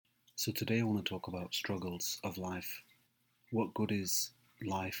So today I want to talk about struggles of life. What good is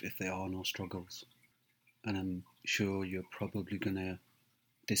life if there are no struggles? And I'm sure you're probably going to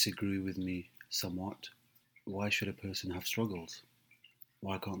disagree with me somewhat. Why should a person have struggles?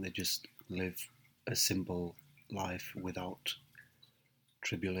 Why can't they just live a simple life without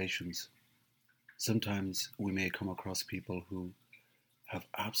tribulations? Sometimes we may come across people who have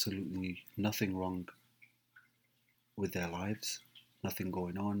absolutely nothing wrong with their lives, nothing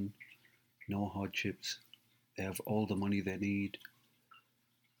going on, no hardships. They have all the money they need,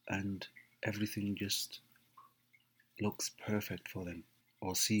 and everything just looks perfect for them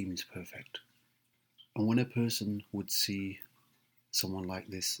or seems perfect. And when a person would see someone like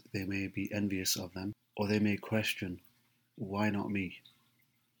this, they may be envious of them or they may question, why not me?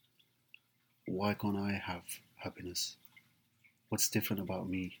 Why can't I have happiness? What's different about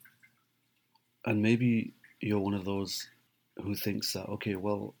me? And maybe you're one of those who thinks that, okay,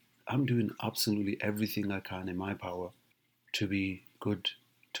 well, I'm doing absolutely everything I can in my power to be good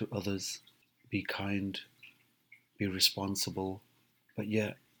to others, be kind, be responsible, but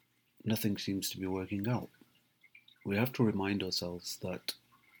yet nothing seems to be working out. We have to remind ourselves that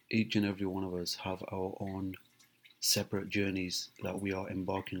each and every one of us have our own separate journeys that we are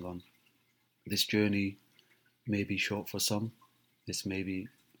embarking on. This journey may be short for some, this may be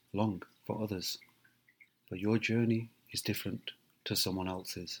long for others, but your journey is different to someone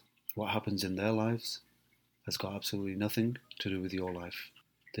else's. What happens in their lives has got absolutely nothing to do with your life.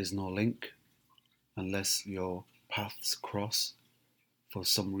 There's no link unless your paths cross for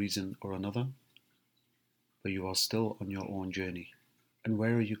some reason or another, but you are still on your own journey. And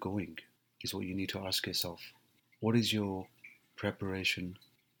where are you going is what you need to ask yourself. What is your preparation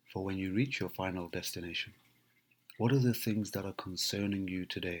for when you reach your final destination? What are the things that are concerning you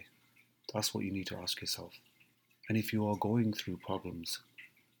today? That's what you need to ask yourself. And if you are going through problems,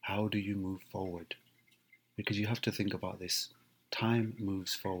 how do you move forward? Because you have to think about this. Time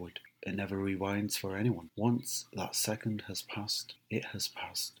moves forward. It never rewinds for anyone. Once that second has passed, it has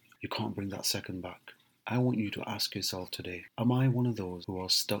passed. You can't bring that second back. I want you to ask yourself today, am I one of those who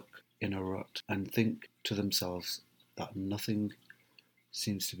are stuck in a rut and think to themselves that nothing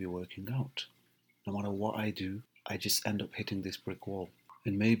seems to be working out? No matter what I do, I just end up hitting this brick wall.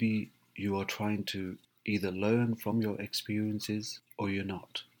 And maybe you are trying to either learn from your experiences or you're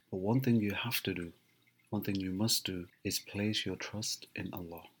not. But one thing you have to do, one thing you must do, is place your trust in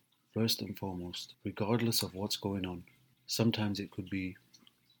Allah. First and foremost, regardless of what's going on. Sometimes it could be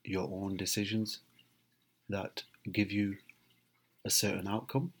your own decisions that give you a certain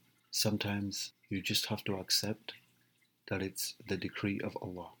outcome. Sometimes you just have to accept that it's the decree of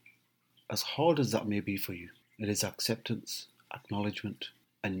Allah. As hard as that may be for you, it is acceptance, acknowledgement,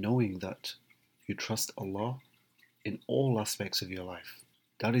 and knowing that you trust Allah in all aspects of your life.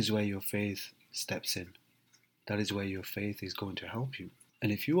 That is where your faith steps in. That is where your faith is going to help you.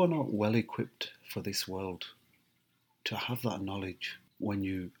 And if you are not well equipped for this world, to have that knowledge when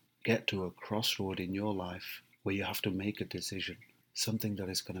you get to a crossroad in your life where you have to make a decision, something that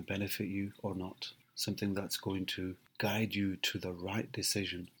is going to benefit you or not, something that's going to guide you to the right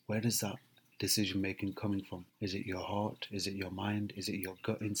decision. Where does that decision making coming from? Is it your heart? Is it your mind? Is it your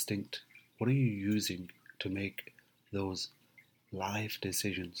gut instinct? What are you using to make those life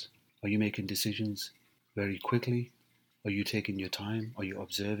decisions? Are you making decisions very quickly? Are you taking your time? Are you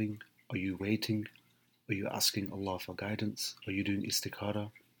observing? Are you waiting? Are you asking Allah for guidance? Are you doing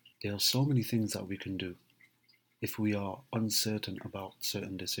istikhara? There are so many things that we can do if we are uncertain about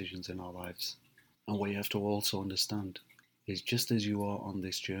certain decisions in our lives. And what you have to also understand is just as you are on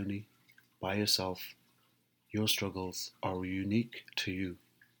this journey by yourself, your struggles are unique to you.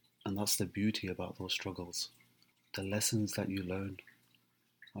 And that's the beauty about those struggles. The lessons that you learn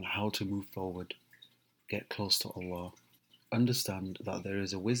on how to move forward, get close to Allah. Understand that there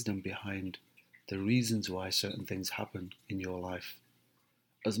is a wisdom behind the reasons why certain things happen in your life.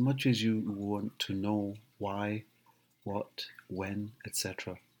 As much as you want to know why, what, when,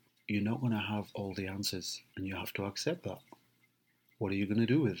 etc., you're not going to have all the answers, and you have to accept that. What are you going to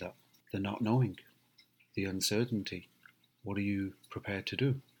do with that? The not knowing, the uncertainty. What are you prepared to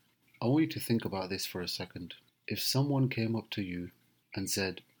do? I want you to think about this for a second. If someone came up to you and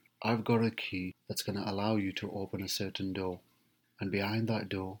said, I've got a key that's going to allow you to open a certain door, and behind that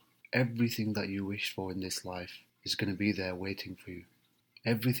door, everything that you wished for in this life is going to be there waiting for you.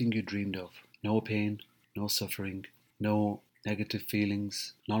 Everything you dreamed of. No pain, no suffering, no negative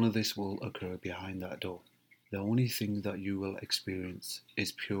feelings. None of this will occur behind that door. The only thing that you will experience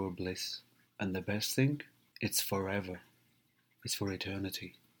is pure bliss. And the best thing, it's forever. It's for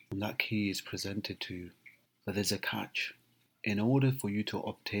eternity. And that key is presented to you. But there's a catch. In order for you to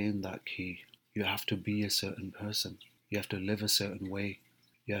obtain that key, you have to be a certain person. You have to live a certain way.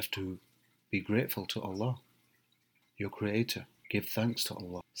 You have to be grateful to Allah, your Creator. Give thanks to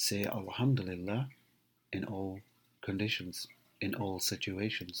Allah. Say Alhamdulillah in all conditions, in all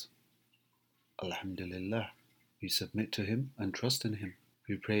situations. Alhamdulillah. You submit to Him and trust in Him.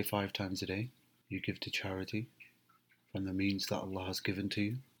 You pray 5 times a day. You give to charity from the means that Allah has given to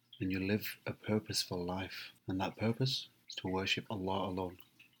you. And you live a purposeful life. And that purpose is to worship Allah alone.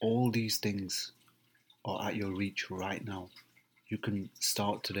 All these things are at your reach right now. You can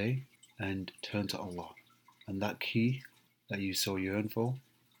start today and turn to Allah. And that key that you so yearn for,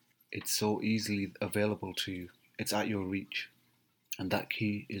 it's so easily available to you. It's at your reach. And that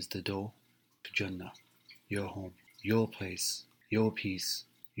key is the door to Jannah, your home, your place, your peace,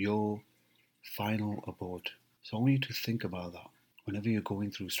 your final abode. So I want you to think about that. Whenever you're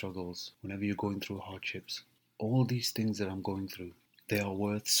going through struggles, whenever you're going through hardships, all these things that I'm going through, they are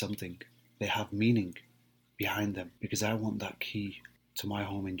worth something. They have meaning behind them because I want that key to my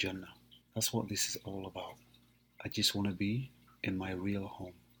home in Jannah. That's what this is all about. I just want to be in my real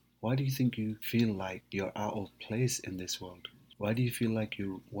home. Why do you think you feel like you're out of place in this world? Why do you feel like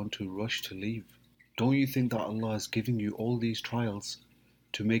you want to rush to leave? Don't you think that Allah is giving you all these trials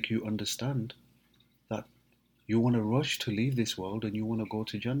to make you understand that you want to rush to leave this world and you want to go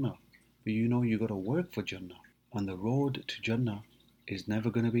to Jannah? But you know you got to work for Jannah. And the road to Jannah is never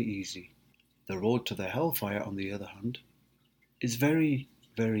going to be easy. The road to the hellfire, on the other hand, is very,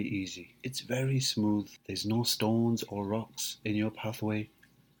 very easy. It's very smooth. There's no stones or rocks in your pathway.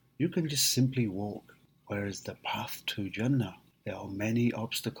 You can just simply walk. Whereas the path to Jannah, there are many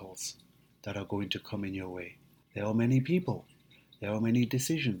obstacles that are going to come in your way. There are many people. There are many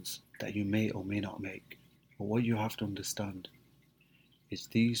decisions that you may or may not make. But what you have to understand is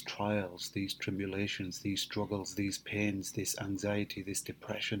these trials, these tribulations, these struggles, these pains, this anxiety, this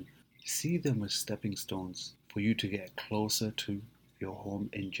depression, see them as stepping stones for you to get closer to your home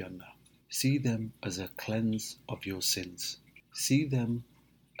in Jannah. See them as a cleanse of your sins. See them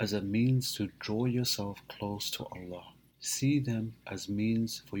as a means to draw yourself close to Allah. See them as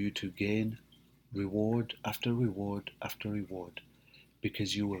means for you to gain reward after reward after reward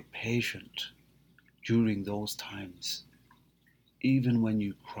because you were patient during those times. Even when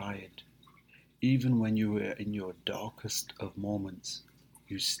you cried, even when you were in your darkest of moments,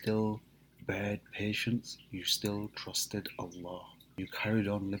 you still bared patience, you still trusted Allah. You carried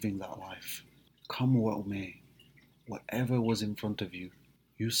on living that life. Come what may, whatever was in front of you,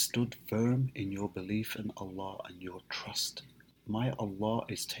 you stood firm in your belief in Allah and your trust. My Allah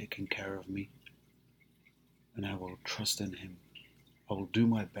is taking care of me, and I will trust in Him. I will do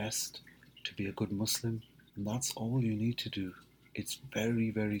my best to be a good Muslim, and that's all you need to do. It's very,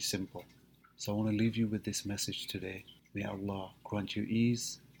 very simple. So I want to leave you with this message today. May Allah grant you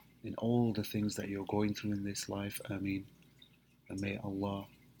ease in all the things that you're going through in this life. Ameen. And may Allah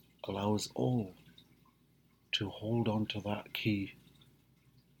allow us all to hold on to that key,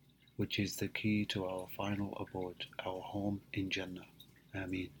 which is the key to our final abode, our home in Jannah.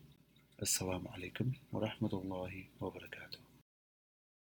 Ameen. Assalamu alaikum wa rahmatullahi wa barakatuh.